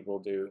says he will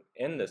do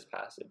in this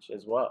passage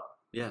as well.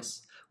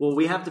 Yes. Well,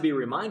 we have to be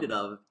reminded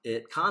of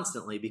it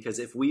constantly, because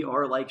if we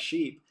are like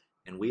sheep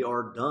and we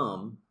are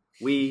dumb,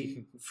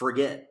 we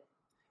forget,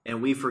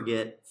 and we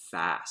forget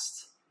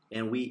fast,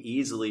 and we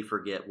easily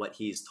forget what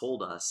he's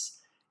told us.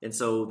 And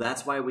so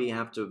that's why we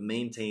have to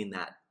maintain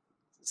that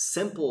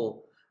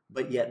simple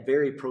but yet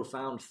very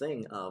profound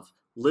thing of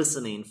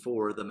listening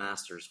for the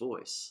master's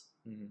voice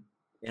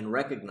and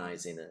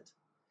recognizing it.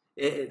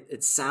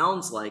 It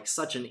sounds like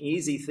such an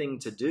easy thing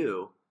to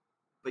do,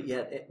 but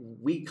yet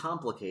we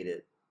complicate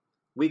it.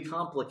 We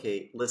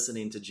complicate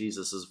listening to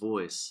Jesus'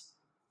 voice.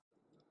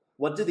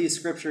 What do these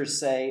scriptures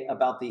say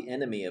about the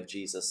enemy of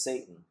Jesus,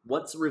 Satan?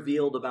 What's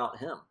revealed about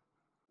him?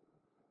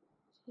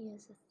 He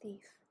is a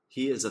thief.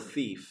 He is a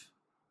thief.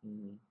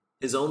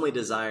 His only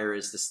desire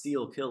is to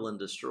steal, kill, and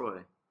destroy.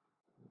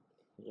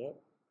 Yep.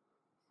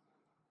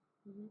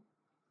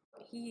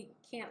 He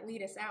can't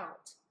lead us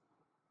out.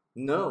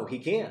 No, he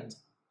can't.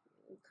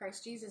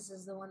 Christ Jesus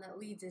is the one that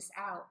leads us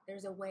out.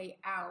 There's a way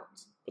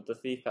out. But the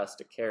thief has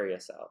to carry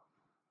us out.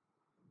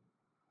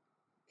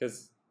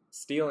 Because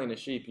stealing a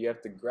sheep, you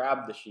have to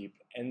grab the sheep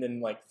and then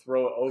like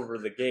throw it over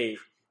the gate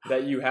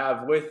that you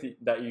have with you,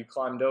 that you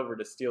climbed over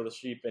to steal the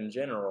sheep in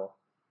general.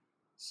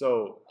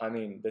 So, I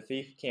mean, the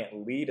thief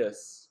can't lead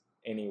us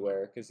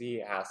anywhere because he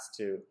has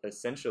to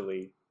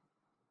essentially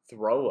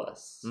throw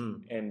us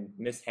and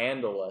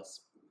mishandle us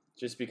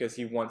just because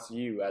he wants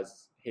you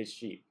as his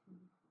sheep.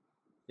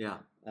 Yeah,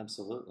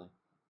 absolutely.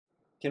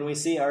 Can we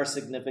see our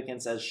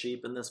significance as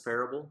sheep in this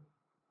parable?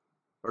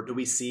 Or do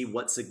we see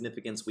what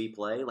significance we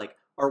play? Like,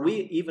 are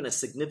we even a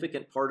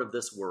significant part of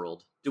this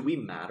world? Do we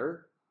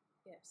matter?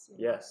 Yes.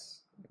 Yes.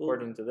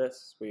 According to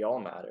this, we all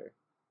matter.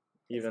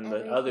 Even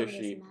the other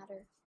sheep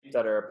matter.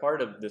 that are a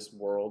part of this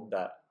world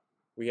that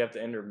we have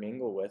to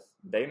intermingle with,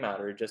 they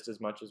matter just as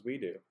much as we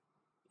do.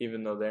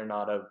 Even though they're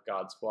not of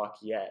God's flock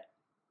yet,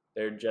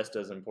 they're just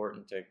as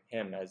important to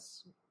him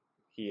as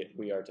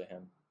we are to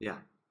him. Yeah,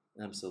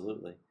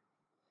 absolutely.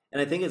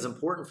 And I think it's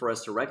important for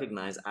us to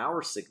recognize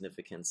our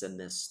significance in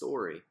this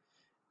story,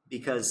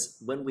 because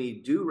when we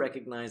do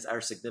recognize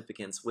our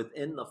significance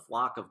within the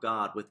flock of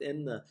God,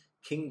 within the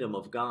kingdom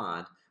of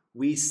God,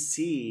 we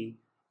see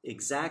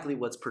exactly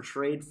what's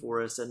portrayed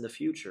for us in the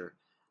future.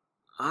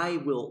 I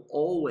will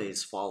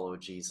always follow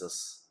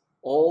Jesus.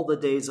 All the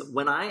days,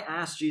 when I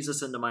asked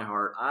Jesus into my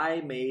heart,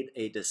 I made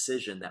a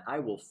decision that I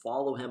will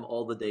follow him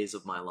all the days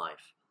of my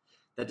life.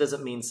 That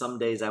doesn't mean some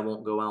days I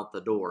won't go out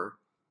the door.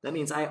 That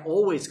means I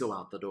always go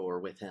out the door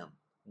with him.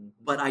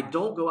 But I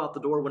don't go out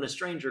the door when a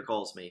stranger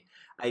calls me.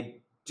 I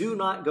do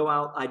not go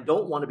out. I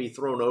don't want to be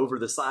thrown over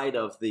the side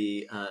of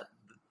the, I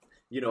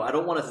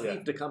don't want a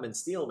thief to come and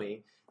steal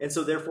me. And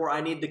so therefore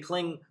I need to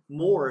cling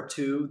more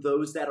to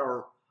those that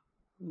are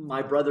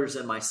my brothers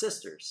and my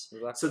sisters.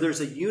 Exactly. So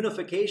there's a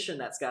unification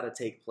that's got to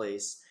take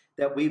place,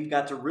 that we've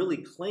got to really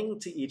cling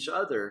to each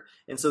other.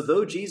 And so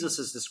though Jesus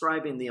is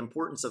describing the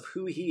importance of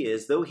who he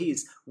is, though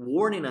he's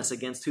warning us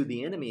against who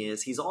the enemy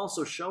is, he's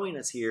also showing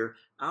us here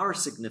our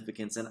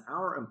significance and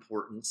our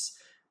importance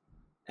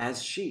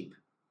as sheep.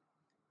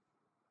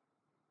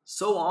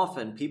 So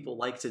often people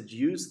like to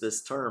use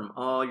this term,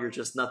 oh,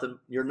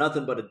 you're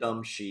nothing but a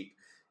dumb sheep,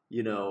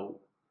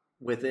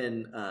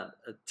 within a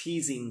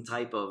teasing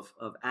type of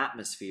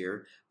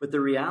atmosphere. But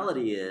the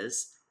reality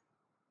is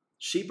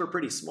sheep are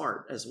pretty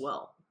smart as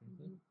well.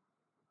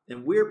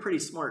 And we're pretty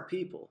smart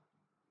people.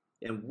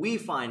 And we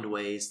find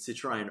ways to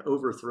try and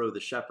overthrow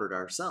the shepherd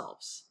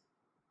ourselves.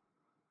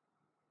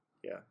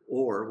 Yeah.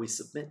 Or we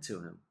submit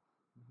to him.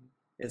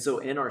 And so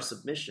in our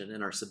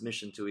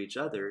submission to each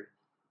other,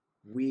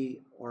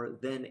 we are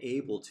then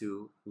able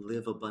to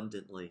live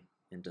abundantly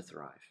and to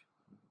thrive.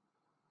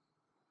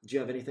 Do you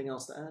have anything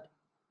else to add?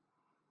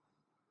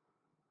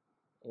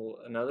 Well,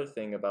 another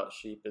thing about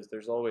sheep is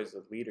there's always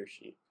a leader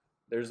sheep.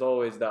 There's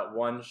always that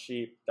one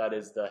sheep that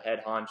is the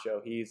head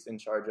honcho. He's in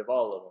charge of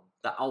all of them.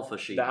 The alpha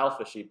sheep. The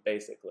alpha sheep,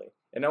 basically.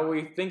 And now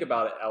we think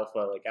about it,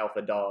 alpha, like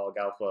alpha dog,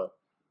 alpha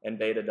and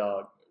beta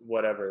dog,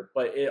 whatever.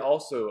 But it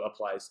also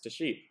applies to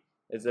sheep.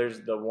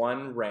 There's the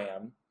one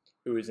ram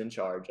who is in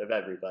charge of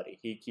everybody.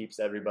 He keeps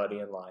everybody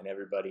in line,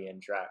 everybody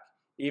in track.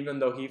 Even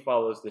though he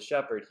follows the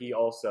shepherd, he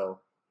also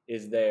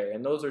is there.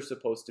 And those are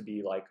supposed to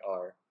be like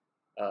our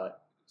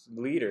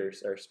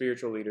leaders, or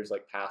spiritual leaders,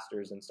 like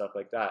pastors and stuff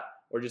like that,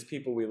 or just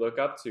people we look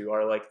up to,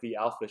 are like the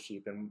alpha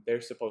sheep, and they're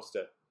supposed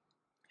to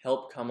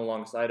help come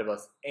alongside of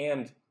us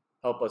and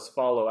help us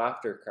follow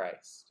after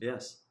Christ.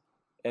 Yes.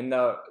 And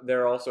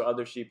there are also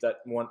other sheep that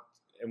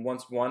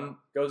once one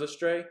goes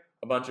astray,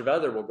 a bunch of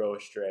other will go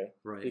astray,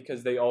 right?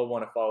 Because they all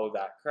want to follow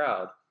that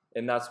crowd.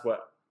 And that's what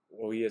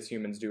we as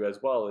humans do as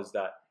well, is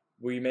that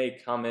we may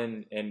come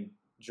in and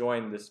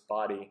join this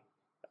body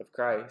of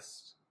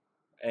Christ,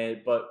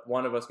 but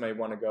one of us may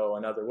want to go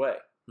another way.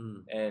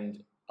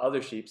 And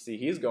other sheep see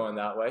he's going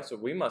that way, so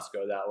we must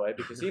go that way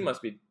because he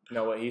must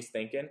know what he's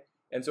thinking.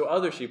 And so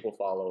other sheep will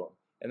follow him.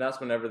 And that's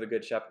whenever the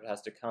good shepherd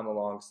has to come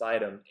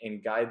alongside him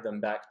and guide them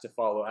back to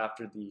follow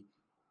after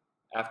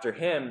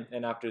him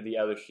and after the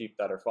other sheep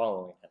that are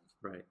following him.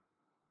 Right.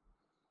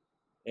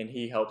 And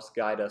he helps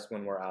guide us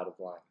when we're out of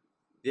line.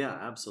 Yeah,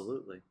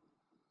 absolutely.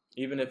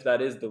 Even if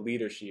that is the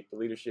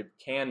leadership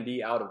can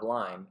be out of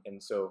line.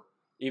 And so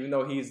even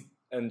though he's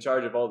in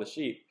charge of all the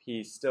sheep,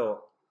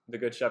 the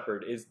good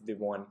shepherd is the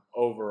one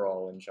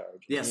overall in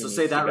charge. Yeah, so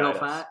say that real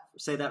fast.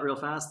 Say that real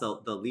fast.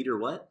 The leader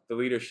what? The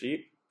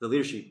leadership. The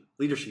leadership.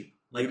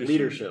 Like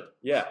leadership.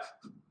 Yeah.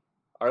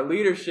 Our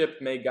leadership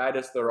may guide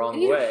us the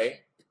wrong way,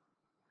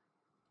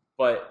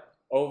 but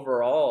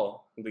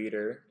overall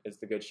leader is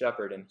the good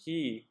shepherd, and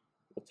he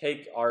will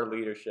take our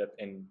leadership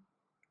and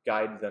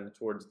guide them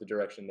towards the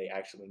direction they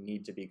actually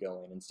need to be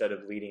going, instead of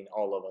leading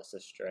all of us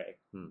astray.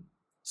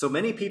 So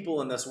many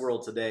people in this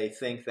world today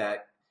think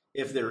that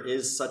if there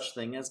is such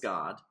thing as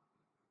God,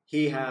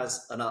 he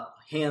has a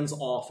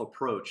hands-off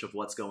approach of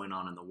what's going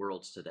on in the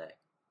world today.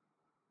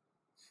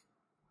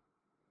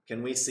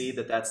 Can we see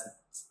that that's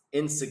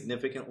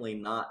insignificantly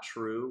not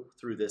true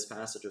through this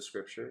passage of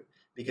Scripture?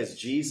 because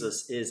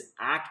Jesus is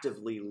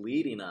actively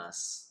leading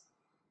us.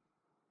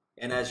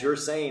 And as you're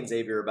saying,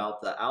 Xavier,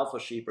 about the alpha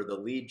sheep or the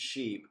lead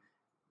sheep,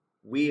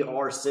 we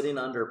are sitting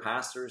under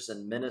pastors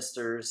and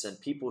ministers and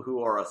people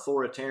who are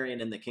authoritarian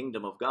in the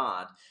kingdom of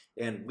God,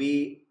 and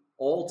we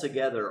all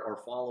together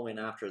are following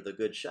after the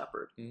good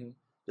shepherd. Mm-hmm.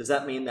 Does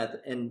that mean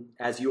that, and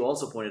as you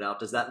also pointed out,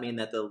 does that mean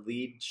that the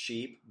lead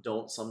sheep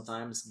don't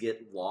sometimes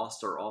get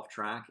lost or off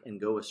track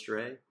and go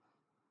astray?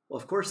 Well,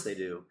 of course they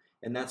do.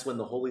 And that's when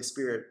the Holy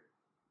Spirit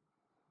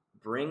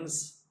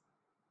brings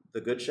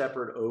the good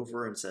shepherd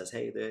over and says,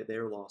 hey,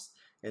 they're lost.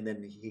 And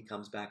then he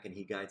comes back and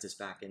he guides us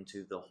back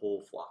into the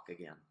whole flock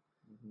again.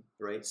 Mm-hmm.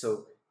 Right?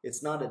 So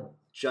it's not a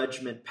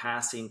judgment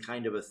passing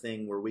kind of a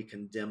thing where we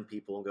condemn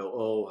people and go,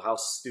 oh, how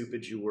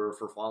stupid you were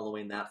for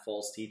following that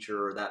false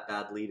teacher or that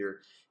bad leader.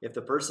 If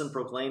the person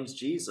proclaims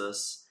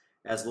Jesus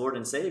as Lord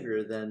and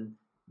Savior, then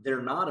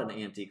they're not an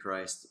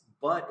antichrist.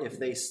 But if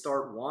they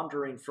start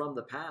wandering from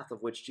the path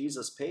of which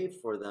Jesus paved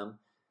for them,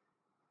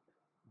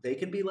 they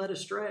can be led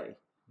astray.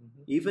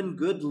 Mm-hmm. Even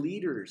good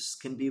leaders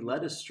can be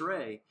led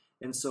astray.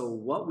 And so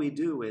what we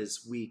do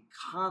is we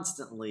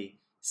constantly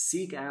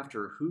seek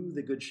after who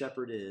the good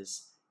shepherd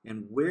is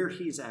and where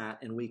he's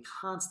at, and we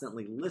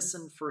constantly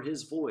listen for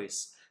his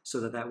voice so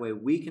that way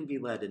we can be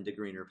led into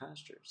greener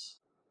pastures.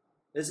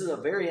 This is a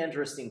very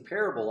interesting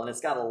parable, and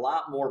it's got a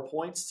lot more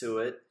points to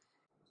it.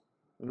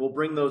 And we'll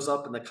bring those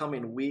up in the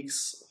coming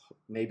weeks,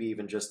 maybe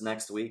even just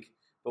next week.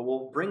 But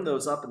we'll bring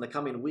those up in the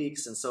coming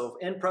weeks. And so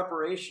in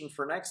preparation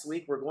for next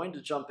week, we're going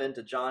to jump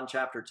into John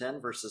chapter 10,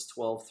 verses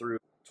 12 through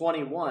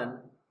 21.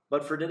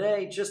 But for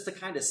today, just to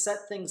kind of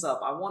set things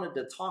up, I wanted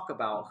to talk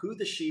about who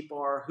the sheep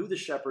are, who the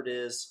shepherd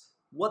is,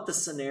 what the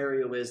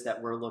scenario is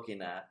that we're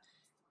looking at,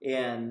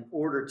 in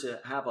order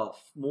to have a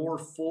more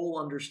full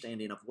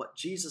understanding of what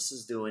Jesus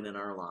is doing in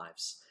our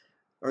lives.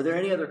 Are there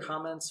any other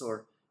comments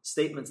or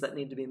statements that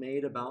need to be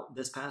made about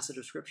this passage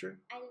of Scripture?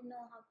 I don't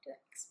know how to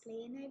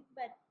explain it,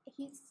 but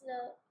he's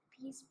the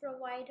peace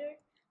provider.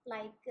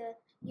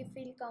 You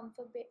feel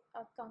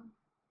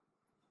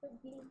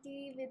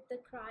comfortability with the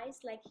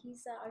Christ, like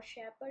he's our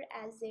shepherd.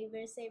 As they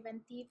were say,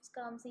 when thieves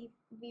comes, we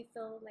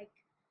feel like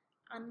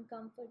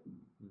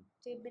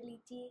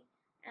uncomfortability,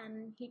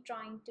 and he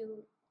trying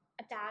to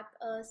attack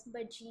us.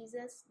 But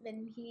Jesus,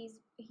 when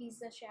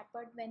he's a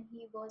shepherd, when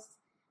he was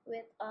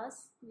with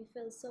us, we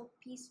feel so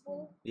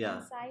peaceful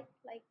inside,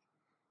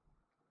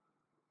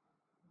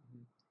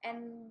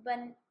 and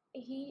when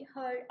he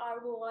heard our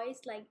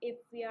voice, like if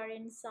we are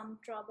in some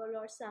trouble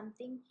or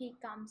something, he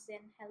comes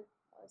and help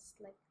us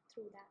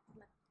through that,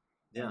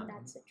 in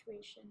that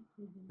situation.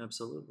 Mm-hmm.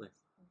 Absolutely.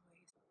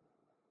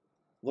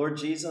 Lord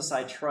Jesus,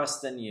 I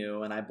trust in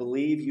you, and I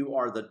believe you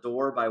are the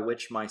door by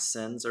which my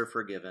sins are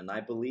forgiven. I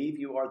believe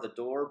you are the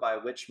door by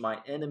which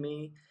my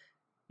enemy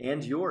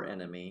and your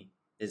enemy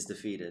is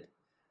defeated.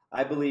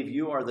 I believe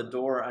you are the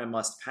door I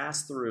must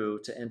pass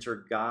through to enter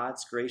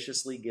God's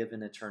graciously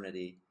given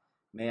eternity.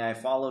 May I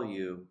follow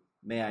you.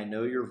 May I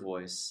know your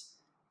voice.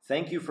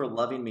 Thank you for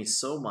loving me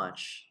so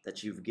much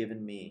that you've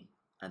given me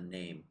a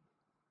name.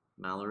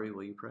 Mallory,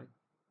 will you pray?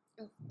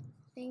 Oh,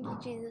 thank you,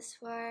 Jesus,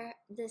 for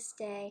this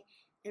day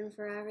and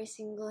for every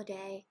single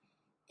day,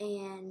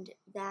 and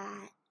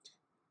that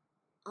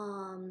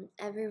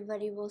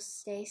everybody will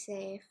stay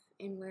safe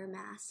and wear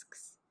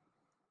masks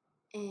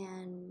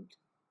and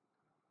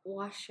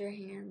wash your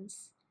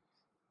hands,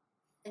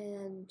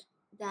 and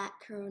that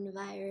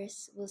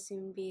coronavirus will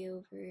soon be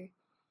over.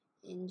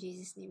 In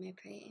Jesus' name I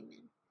pray,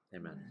 amen.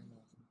 Amen.